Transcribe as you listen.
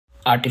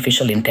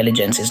Artificial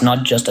intelligence is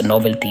not just a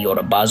novelty or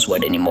a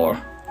buzzword anymore.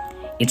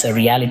 It's a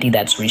reality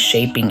that's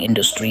reshaping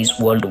industries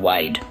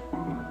worldwide.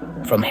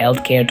 From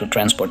healthcare to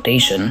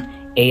transportation,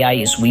 AI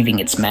is weaving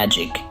its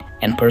magic,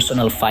 and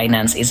personal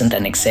finance isn't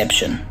an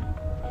exception.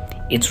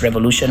 It's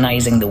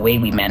revolutionizing the way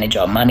we manage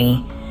our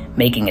money,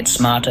 making it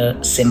smarter,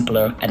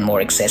 simpler, and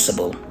more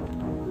accessible.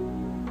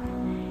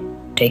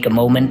 Take a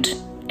moment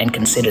and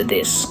consider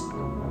this.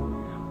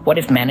 What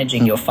if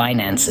managing your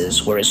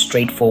finances were as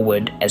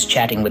straightforward as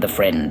chatting with a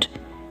friend?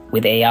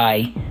 With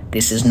AI,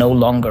 this is no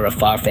longer a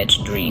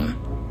far-fetched dream.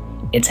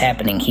 It's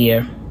happening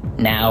here,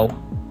 now,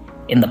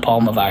 in the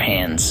palm of our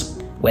hands.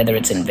 Whether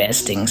it's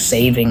investing,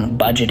 saving,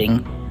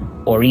 budgeting,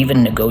 or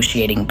even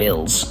negotiating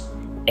bills,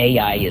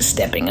 AI is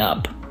stepping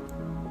up.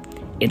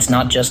 It's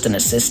not just an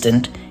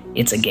assistant,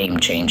 it's a game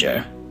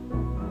changer.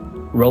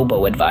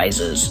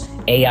 Robo-advisors,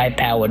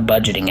 AI-powered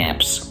budgeting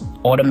apps,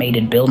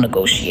 automated bill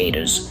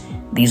negotiators,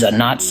 these are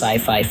not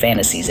sci-fi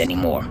fantasies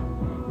anymore.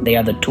 They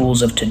are the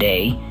tools of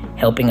today,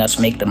 helping us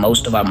make the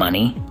most of our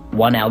money,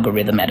 one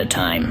algorithm at a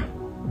time.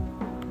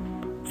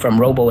 From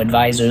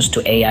robo-advisors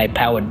to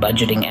AI-powered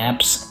budgeting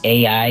apps,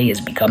 AI is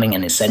becoming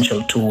an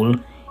essential tool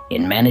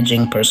in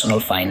managing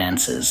personal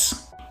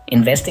finances.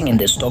 Investing in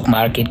the stock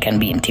market can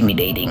be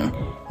intimidating,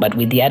 but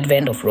with the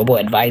advent of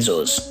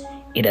robo-advisors,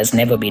 it has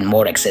never been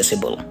more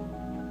accessible.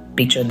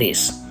 Picture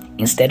this: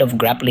 instead of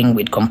grappling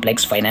with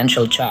complex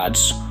financial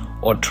charts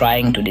or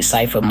trying to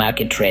decipher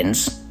market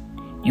trends,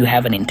 you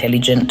have an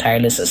intelligent,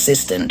 tireless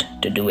assistant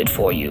to do it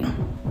for you.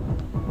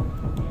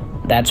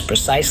 That's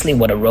precisely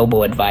what a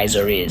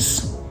robo-advisor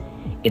is.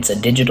 It's a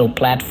digital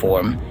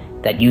platform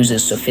that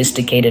uses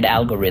sophisticated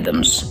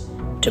algorithms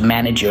to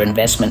manage your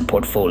investment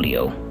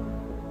portfolio.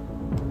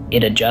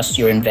 It adjusts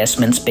your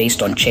investments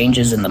based on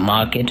changes in the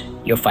market,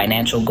 your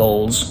financial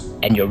goals,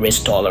 and your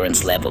risk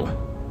tolerance level.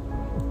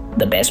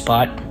 The best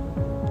part?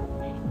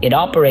 It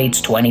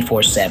operates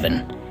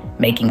 24/7,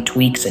 making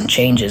tweaks and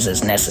changes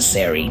as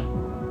necessary.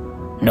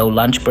 No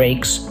lunch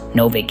breaks,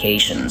 no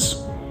vacations,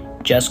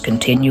 just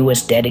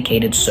continuous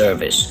dedicated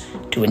service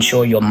to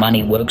ensure your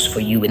money works for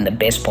you in the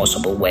best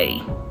possible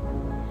way.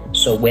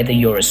 So whether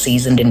you're a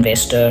seasoned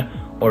investor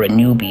or a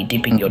newbie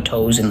dipping your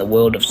toes in the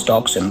world of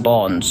stocks and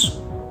bonds,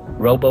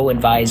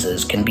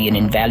 robo-advisors can be an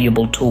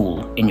invaluable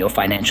tool in your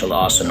financial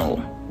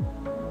arsenal.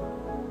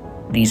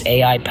 These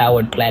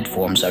AI-powered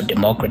platforms are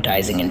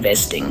democratizing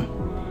investing,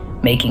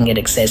 making it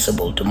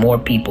accessible to more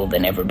people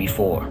than ever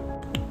before.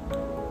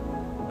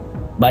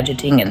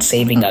 Budgeting and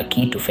saving are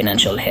key to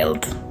financial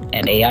health,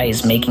 and AI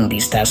is making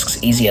these tasks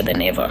easier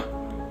than ever.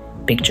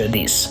 Picture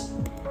this: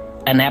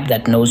 an app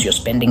that knows your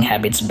spending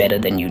habits better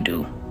than you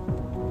do.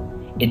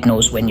 It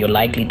knows when you're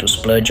likely to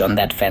splurge on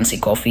that fancy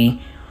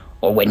coffee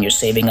or when you're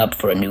saving up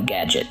for a new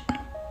gadget.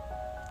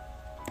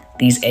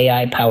 These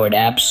AI-powered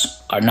apps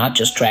are not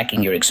just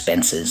tracking your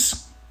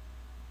expenses.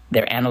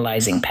 They're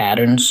analyzing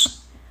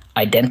patterns,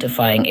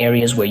 identifying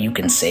areas where you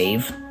can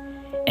save,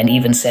 and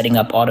even setting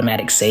up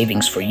automatic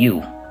savings for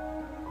you.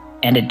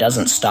 And it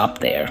doesn't stop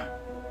there.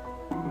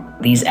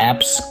 These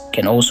apps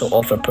can also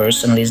offer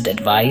personalized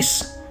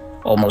advice,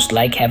 almost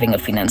like having a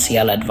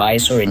financial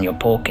advisor in your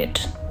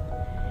pocket.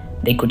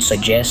 They could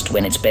suggest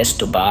when it's best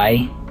to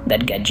buy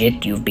that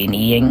gadget you've been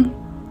eyeing,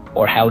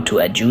 or how to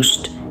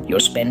adjust your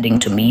spending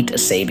to meet a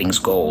savings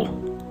goal.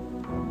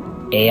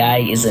 AI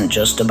isn't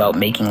just about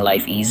making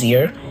life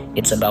easier,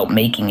 it's about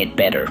making it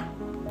better.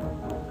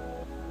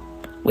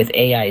 With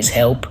AI's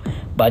help,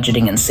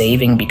 budgeting and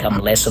saving become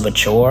less of a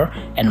chore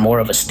and more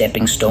of a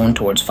stepping stone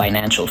towards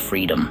financial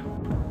freedom.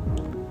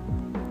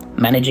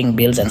 Managing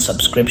bills and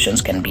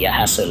subscriptions can be a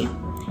hassle,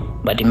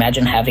 but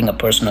imagine having a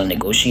personal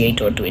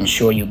negotiator to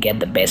ensure you get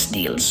the best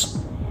deals.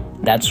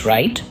 That's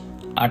right,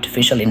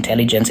 artificial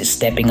intelligence is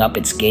stepping up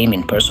its game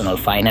in personal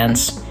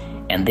finance,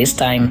 and this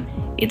time,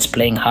 it's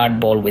playing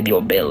hardball with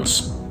your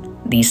bills.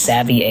 These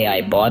savvy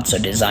AI bots are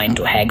designed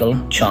to haggle,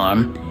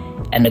 charm,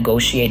 and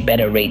negotiate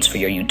better rates for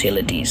your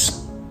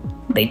utilities.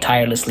 They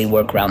tirelessly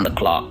work round the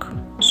clock,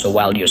 so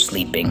while you're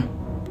sleeping,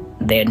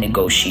 they're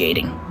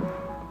negotiating.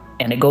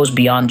 And it goes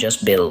beyond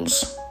just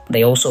bills.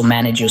 They also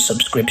manage your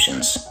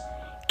subscriptions,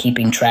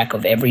 keeping track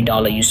of every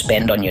dollar you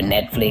spend on your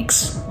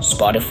Netflix,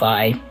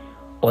 Spotify,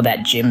 or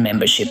that gym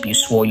membership you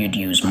swore you'd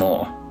use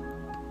more.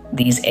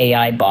 These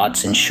AI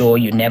bots ensure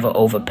you never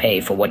overpay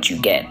for what you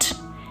get,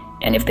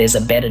 and if there's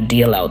a better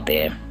deal out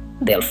there,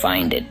 they'll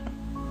find it.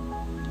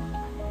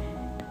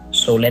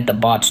 So let the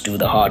bots do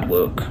the hard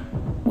work.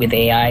 With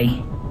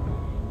AI,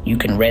 you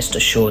can rest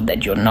assured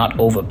that you're not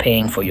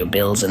overpaying for your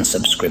bills and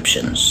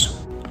subscriptions.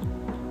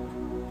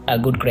 A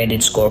good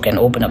credit score can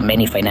open up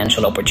many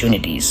financial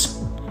opportunities.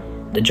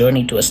 The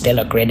journey to a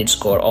stellar credit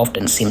score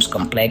often seems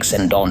complex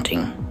and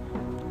daunting.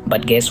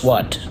 But guess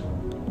what?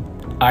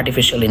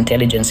 Artificial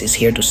intelligence is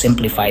here to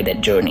simplify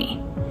that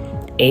journey.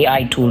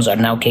 AI tools are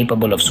now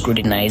capable of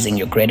scrutinizing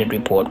your credit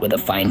report with a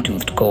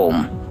fine-toothed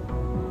comb.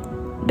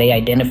 They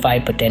identify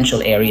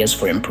potential areas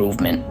for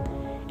improvement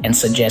and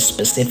suggest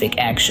specific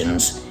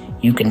actions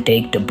you can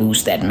take to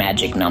boost that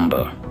magic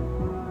number.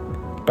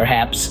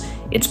 Perhaps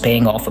it's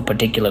paying off a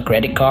particular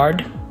credit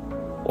card,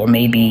 Or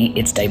maybe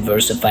it's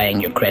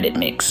diversifying your credit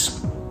mix.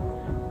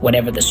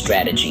 Whatever the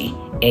strategy,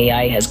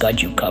 AI has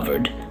got you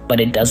covered, but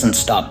it doesn't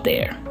stop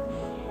there.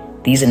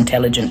 These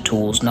intelligent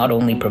tools not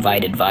only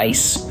provide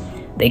advice,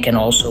 they can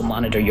also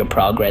monitor your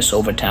progress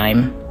over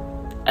time,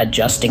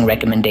 adjusting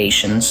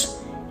recommendations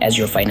as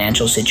your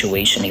financial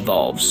situation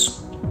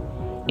evolves.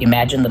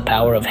 Imagine the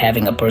power of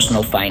having a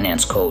personal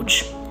finance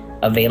coach,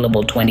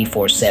 available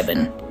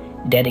 24/7,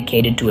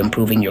 dedicated to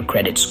improving your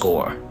credit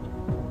score.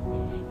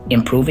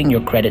 Improving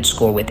your credit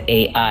score with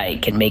AI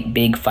can make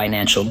big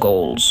financial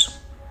goals,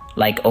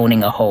 like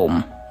owning a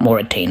home, more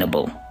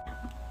attainable.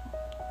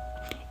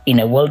 In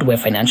a world where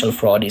financial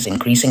fraud is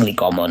increasingly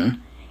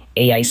common,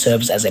 AI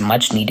serves as a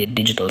much-needed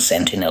digital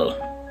sentinel.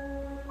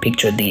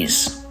 Picture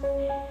this.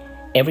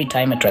 Every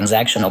time a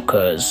transaction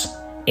occurs,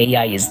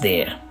 AI is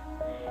there,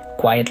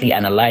 quietly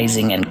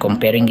analyzing and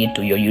comparing it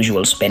to your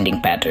usual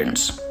spending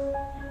patterns.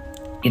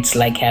 It's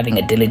like having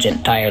a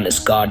diligent, tireless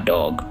guard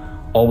dog,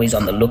 always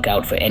on the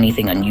lookout for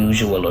anything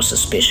unusual or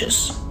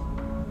suspicious.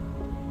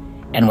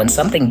 And when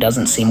something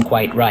doesn't seem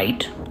quite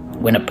right,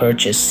 when a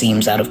purchase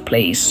seems out of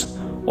place,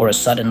 or a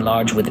sudden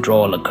large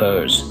withdrawal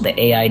occurs, the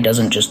AI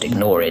doesn't just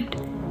ignore it.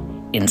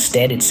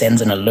 Instead, it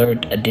sends an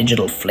alert, a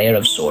digital flare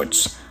of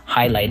sorts,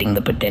 highlighting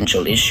the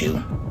potential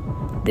issue.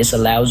 This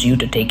allows you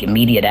to take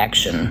immediate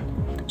action,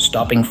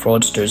 stopping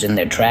fraudsters in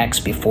their tracks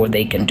before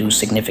they can do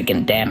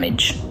significant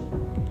damage.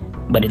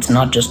 But it's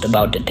not just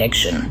about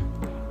detection.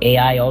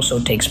 AI also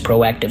takes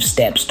proactive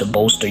steps to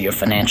bolster your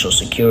financial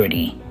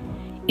security,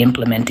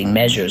 implementing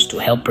measures to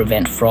help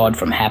prevent fraud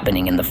from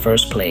happening in the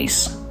first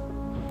place.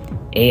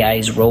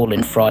 AI's role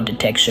in fraud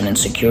detection and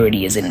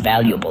security is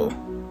invaluable,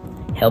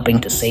 helping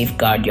to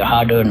safeguard your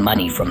hard-earned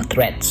money from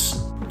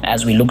threats.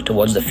 As we look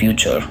towards the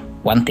future,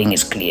 one thing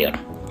is clear.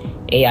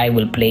 AI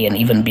will play an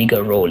even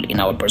bigger role in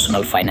our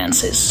personal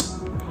finances.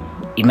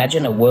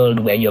 Imagine a world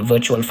where your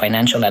virtual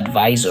financial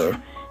advisor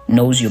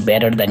knows you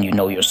better than you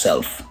know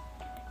yourself.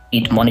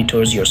 It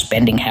monitors your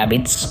spending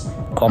habits,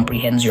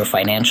 comprehends your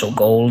financial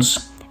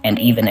goals, and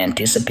even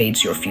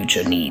anticipates your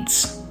future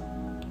needs.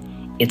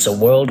 It's a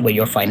world where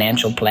your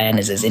financial plan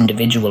is as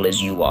individual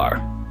as you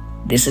are.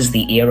 This is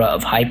the era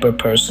of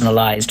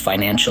hyper-personalized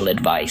financial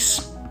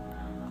advice.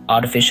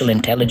 Artificial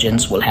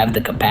intelligence will have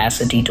the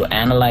capacity to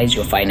analyze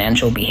your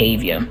financial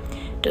behavior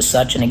to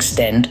such an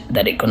extent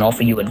that it can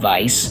offer you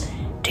advice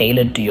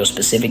tailored to your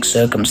specific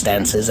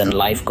circumstances and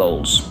life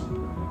goals.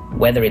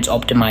 Whether it's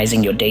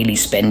optimizing your daily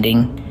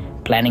spending,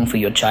 planning for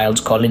your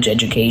child's college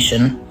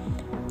education,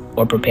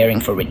 or preparing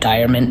for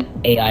retirement,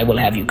 AI will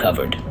have you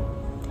covered.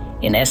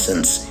 In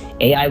essence,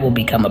 AI will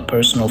become a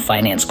personal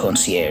finance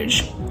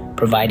concierge,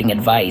 providing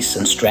advice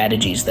and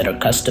strategies that are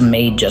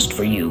custom-made just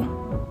for you.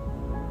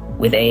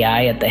 With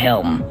AI at the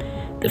helm,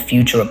 the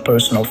future of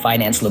personal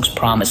finance looks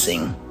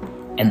promising,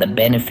 and the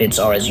benefits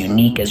are as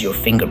unique as your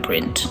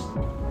fingerprint.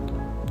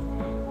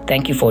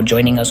 Thank you for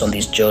joining us on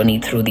this journey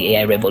through the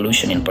AI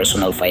revolution in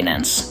personal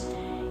finance.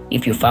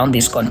 If you found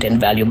this content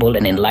valuable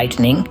and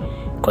enlightening,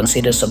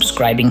 consider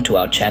subscribing to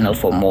our channel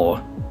for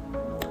more.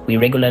 We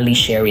regularly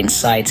share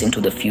insights into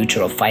the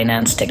future of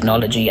finance,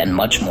 technology, and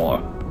much more.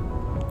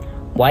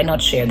 Why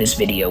not share this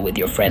video with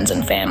your friends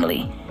and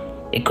family?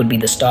 It could be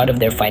the start of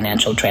their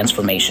financial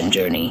transformation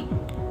journey.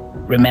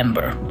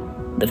 Remember,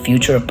 the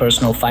future of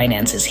personal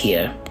finance is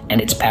here,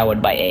 and it's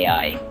powered by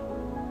AI.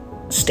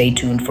 Stay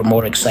tuned for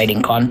more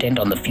exciting content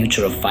on the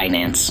future of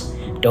finance.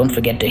 Don't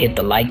forget to hit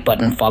the like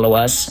button, follow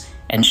us,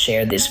 and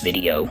share this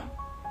video.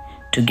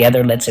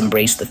 Together, let's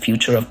embrace the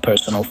future of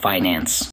personal finance.